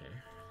 Umbral. Okay.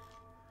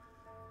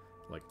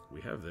 Like,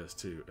 we have this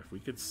too. If we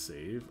could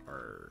save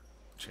our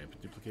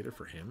champion duplicator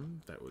for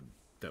him, that would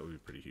be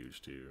pretty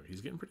huge too.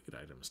 He's getting pretty good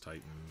items.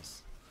 Titans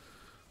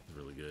is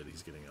really good.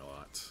 He's getting a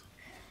lot.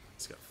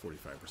 He's got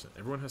 45%.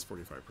 Everyone has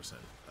 45%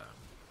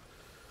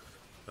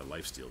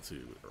 lifesteal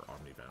too, or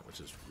Omnivant, which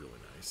is really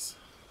nice.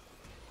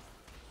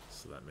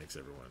 So that makes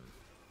everyone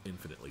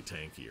infinitely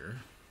tankier.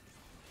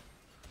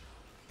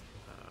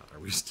 Are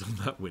we still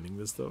not winning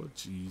this though?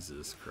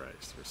 Jesus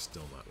Christ, we're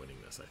still not winning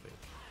this. I think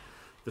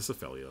this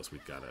Aphelios, we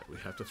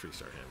have to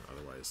 3-star him.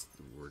 Otherwise,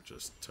 we're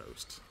just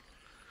toast.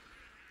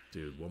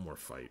 Dude, one more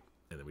fight.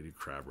 And then we do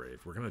CRAB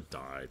RAVE. We're gonna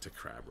die to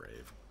CRAB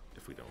RAVE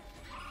if we don't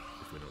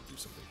do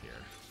something here.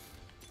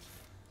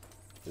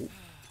 Oh,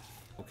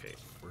 okay,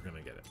 we're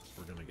gonna get it.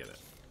 We're gonna get it.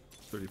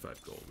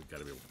 35 gold. We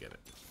gotta be able to get it.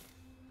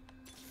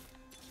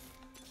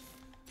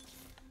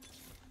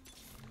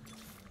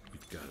 You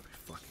gotta be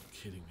fucking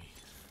kidding me.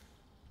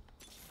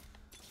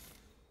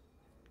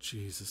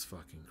 Jesus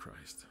fucking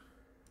Christ.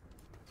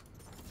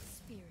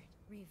 Spirit,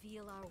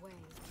 reveal our way.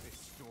 This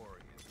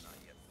story is not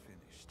yet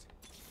finished.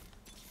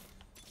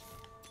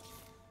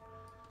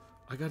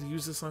 I gotta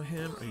use this on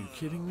him? Are you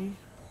kidding me?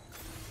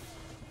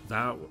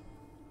 That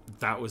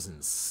was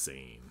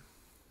insane.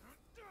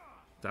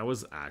 That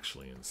was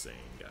actually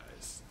insane,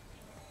 guys.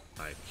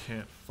 I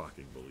can't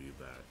fucking believe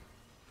that.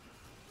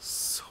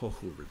 So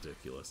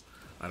ridiculous.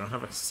 I don't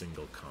have a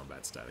single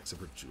combat stat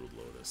except for Jeweled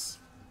Lotus.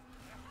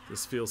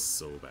 This feels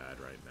so bad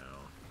right now.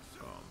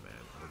 Oh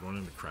man, we're going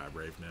into CRAB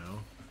RAVE now.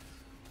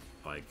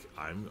 Like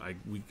I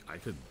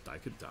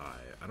could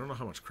die. I don't know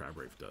how much CRAB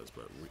RAVE does,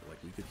 but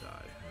we could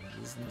die.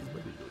 This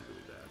might be really,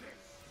 really bad.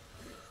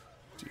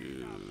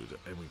 Dude,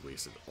 and we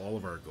wasted all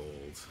of our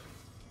gold.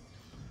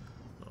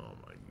 Oh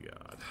my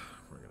god.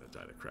 We're gonna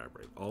die to CRAB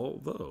RAVE.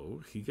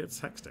 Although he gets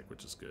Hex Tech,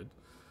 which is good.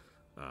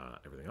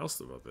 Everything else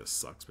about this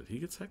sucks, but he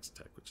gets Hex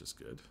Tech, which is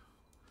good.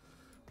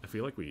 I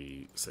feel like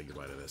we say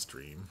goodbye to this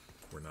dream.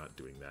 We're not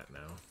doing that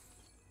now.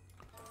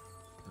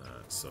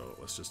 So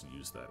let's just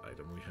use that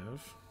item we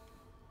have.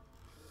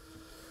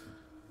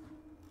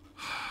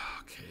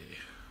 Okay.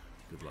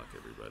 Good luck,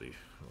 everybody.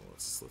 Well,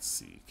 let's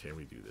see. Can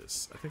we do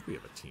this? I think we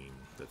have a team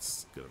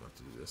that's good enough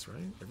to do this,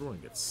 right? Everyone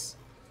gets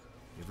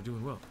Yeah, we're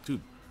doing well.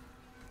 Dude,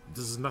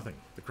 this is nothing.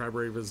 The CRAB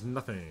RAVE is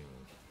nothing.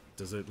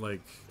 Does it,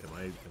 like, am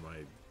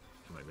I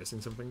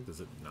missing something? Does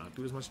it not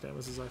do as much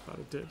damage as I thought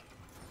it did?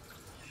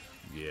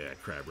 Yeah,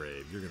 CRAB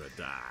RAVE, you're gonna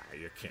die.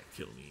 You can't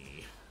kill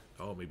me.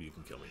 Oh, maybe you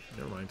can kill me.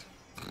 Never mind.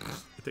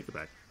 I take it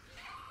back.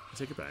 I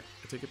take it back.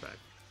 I take it back.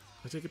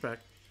 I take it back.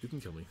 You can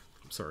kill me.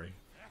 I'm sorry.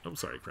 I'm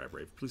sorry, CRAB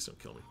RAVE. Please don't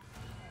kill me.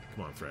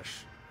 Come on,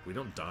 Thresh. We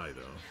don't die,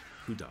 though.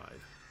 Who died?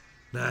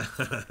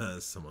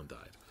 Someone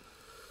died.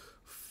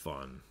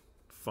 Fun.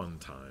 Fun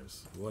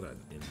times. What an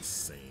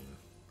insane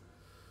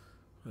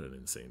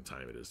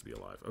time it is to be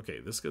alive. Okay,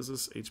 this gives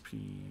us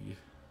HP.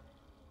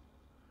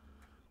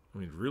 I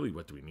mean, really,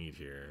 what do we need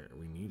here?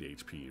 We need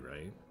HP,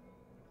 right?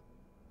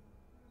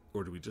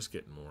 Or do we just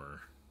get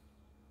more?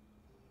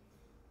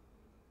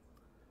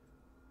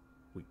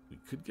 We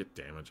could get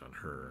damage on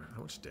her.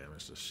 How much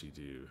damage does she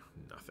do?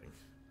 Nothing.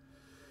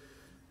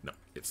 No,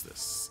 it's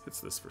this.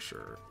 It's this for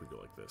sure. We go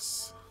like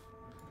this.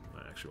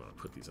 I actually want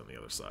to put these on the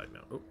other side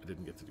now. Oh, I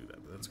didn't get to do that,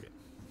 but that's okay.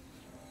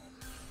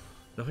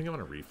 Nothing I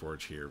want to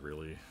reforge here,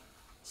 really.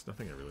 It's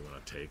nothing I really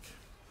want to take.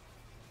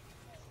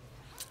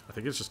 I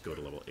think it's just go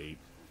to level 8.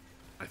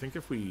 I think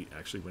if we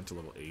actually went to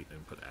level 8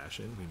 and put Ash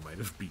in, we might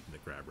have beaten the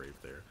CRAB RAVE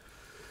there.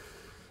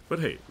 But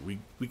hey,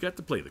 we got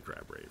to play the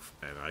CRAB RAVE,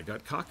 and I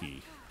got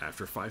cocky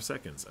after 5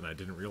 seconds, and I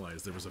didn't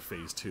realize there was a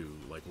phase 2,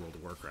 like World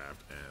of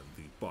Warcraft, and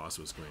the boss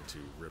was going to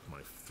rip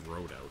my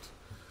throat out.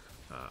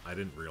 I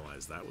didn't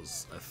realize that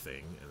was a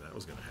thing, and that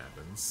was going to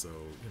happen, so,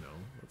 you know,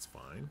 that's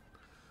fine.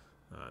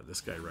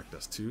 This guy wrecked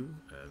us too,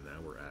 and now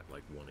we're at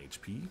like 1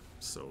 HP,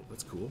 so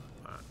that's cool.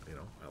 You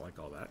know, I like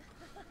all that.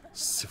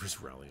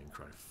 Sivir's rallying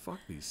cry. Fuck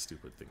these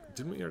stupid things.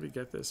 Didn't we already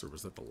get this, or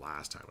was that the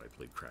last time I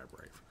played CRAB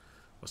RAVE?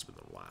 Must have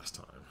been the last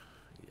time.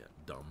 Yeah,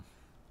 dumb.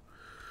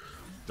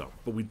 Dumb.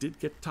 But we did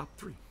get top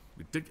 3.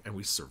 We did, and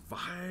we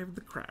survived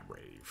the CRAB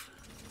RAVE.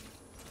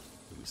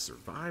 We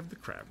survived the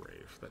CRAB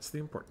RAVE. That's the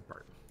important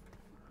part.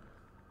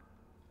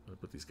 I'm gonna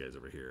put these guys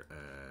over here,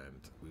 and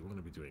we want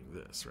to be doing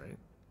this, right?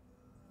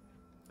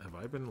 Have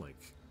I been,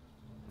 like,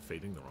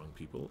 fading the wrong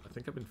people? I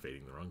think I've been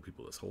fading the wrong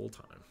people this whole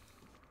time.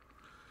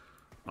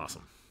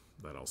 Awesome.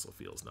 That also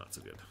feels not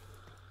so good.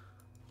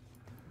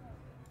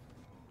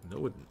 No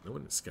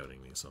one is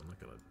scouting me, so I'm not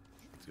going to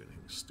do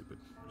anything stupid.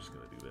 I'm just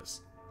going to do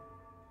this.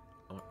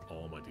 I want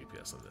all my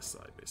DPS on this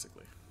side,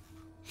 basically.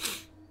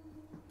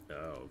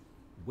 Oh,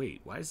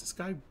 wait. Why is this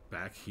guy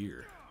back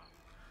here?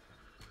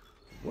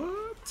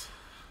 What?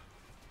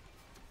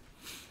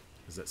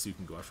 Is that so you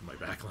can go after my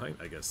backline?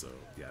 I guess so.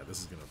 Yeah, this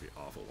is going to be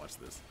awful. Watch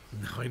this.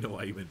 Now I know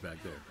why he went back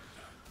there.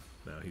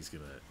 Now he's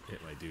going to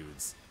hit my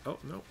dudes. Oh,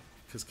 no.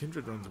 Because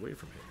Kindred runs away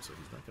from him, so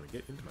he's not going to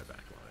get into my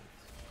backline.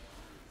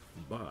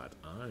 But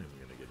I'm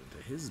going to get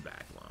into his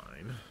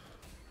backline.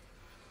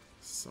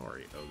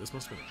 Sorry. Oh, this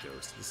must have been a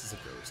ghost. This is a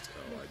ghost.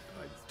 Oh,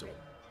 I don't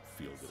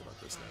feel good about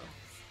this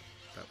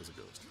now. That was a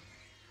ghost.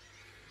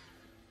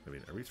 I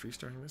mean, are we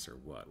 3-starring this or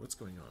what? What's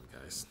going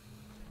on, guys?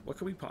 What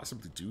could we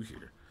possibly do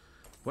here?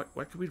 What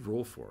could we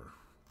roll for?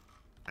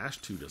 Ash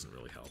 2 doesn't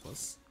really help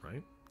us,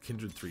 right?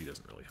 Kindred 3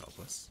 doesn't really help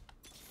us.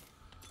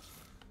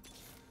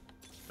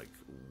 Like,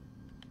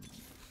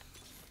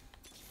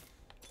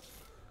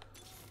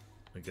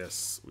 I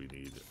guess we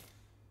need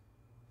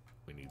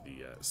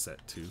the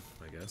set 2,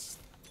 I guess.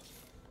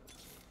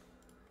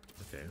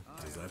 Okay,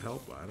 does that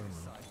help? I don't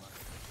know.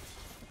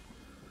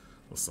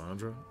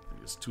 Lysandra,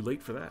 it's too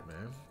late for that,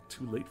 man.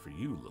 Too late for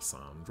you,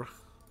 Lysandra.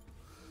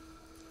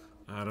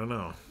 I don't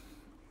know.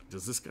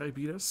 Does this guy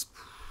beat us?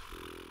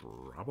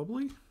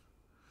 Probably.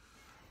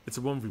 It's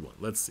a 1v1.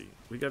 Let's see.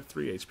 We got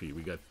 3 HP.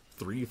 We got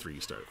 4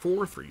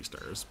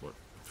 3-stars. What?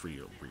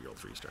 3 real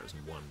 3-stars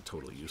and 1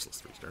 totally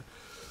useless 3-star.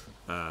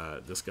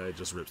 This guy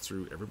just rips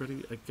through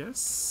everybody, I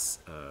guess.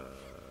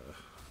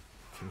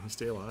 Can he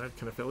stay alive?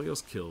 Can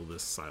Aphelios kill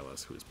this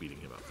Silas who is beating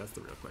him up? That's the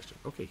real question.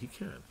 Okay, he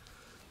can.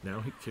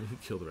 Now can he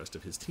kill the rest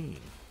of his team?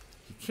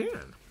 He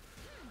can.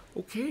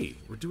 Okay,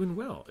 we're doing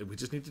well. We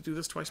just need to do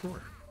this twice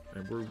more,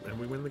 and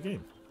we win the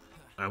game.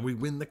 And we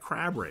win the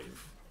CRAB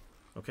RAVE.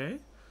 Okay?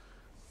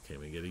 Can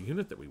we get a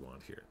unit that we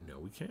want here? No,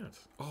 we can't.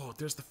 Oh,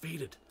 there's the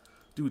Faded.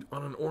 Dude,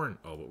 on an Ornn.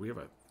 Oh, but we have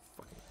a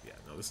fucking... Yeah,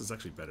 no, this is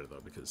actually better,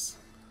 though, because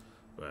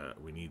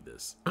we need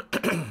this.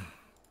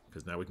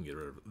 Because now we can get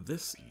rid of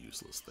this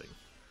useless thing.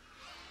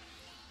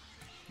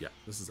 Yeah,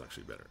 this is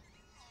actually better.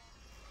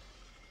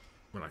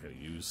 We're not going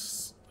to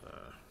use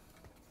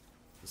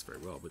this very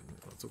well, but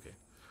it's okay.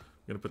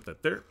 I'm going to put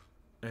that there,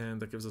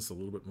 and that gives us a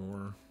little bit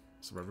more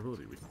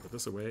survivability. We can put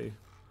this away.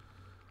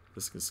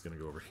 This is going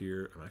to go over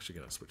here. I'm actually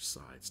going to switch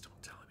sides.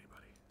 Don't tell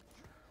anybody.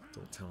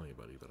 Don't tell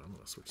anybody, but I'm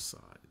going to switch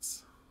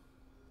sides.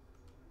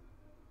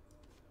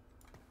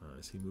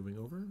 Is he moving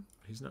over?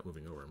 He's not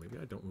moving over. Maybe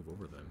I don't move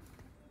over then.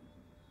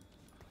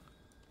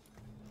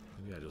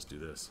 Maybe I just do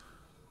this.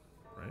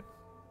 Right?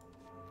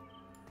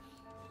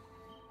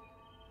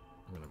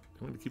 I'm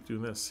going to keep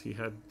doing this. He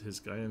had his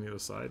guy on the other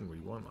side, and we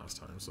won last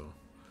time, so...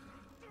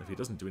 If he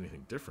doesn't do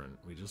anything different,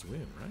 we just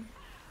win, right?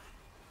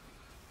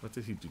 What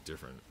did he do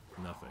different?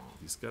 Nothing.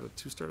 He's got a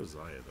 2-star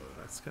Zaya,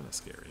 though. That's kind of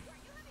scary.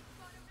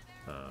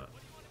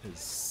 is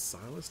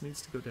Silas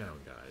needs to go down,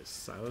 guys.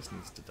 Silas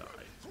needs to die.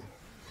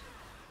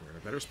 We're in a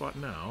better spot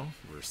now.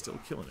 We're still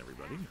killing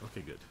everybody.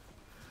 Okay, good.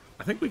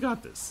 I think we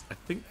got this. I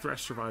think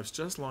Thresh survives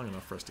just long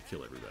enough for us to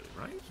kill everybody,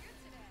 right?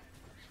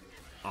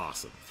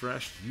 Awesome.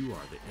 Thresh, you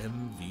are the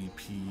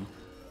MVP.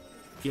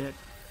 Get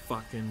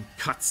fucking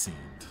cutscened,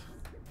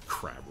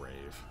 Crab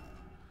Rave.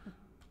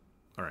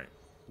 Alright,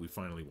 we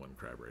finally won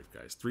Crab Rave,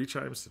 guys. 3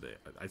 times today.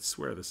 I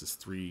swear this is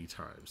 3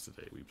 times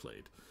today we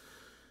played.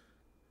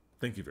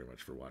 Thank you very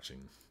much for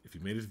watching. If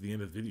you made it to the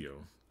end of the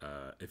video,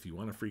 if you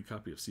want a free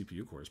copy of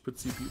CPU Cores, put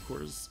CPU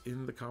Cores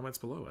in the comments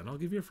below, and I'll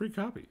give you a free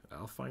copy.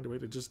 I'll find a way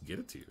to just get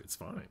it to you. It's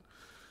fine.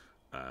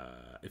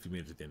 If you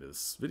made it to the end of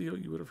this video,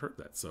 you would have heard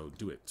that. So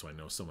do it, so I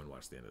know someone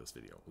watched the end of this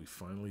video. We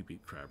finally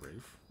beat Crab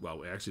Rave. Well,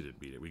 we actually didn't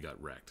beat it. We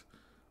got wrecked.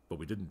 But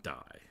we didn't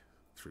die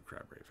through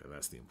Crab Rave, and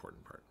that's the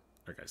important part.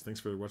 Alright guys, thanks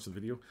for watching the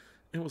video,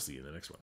 and we'll see you in the next one.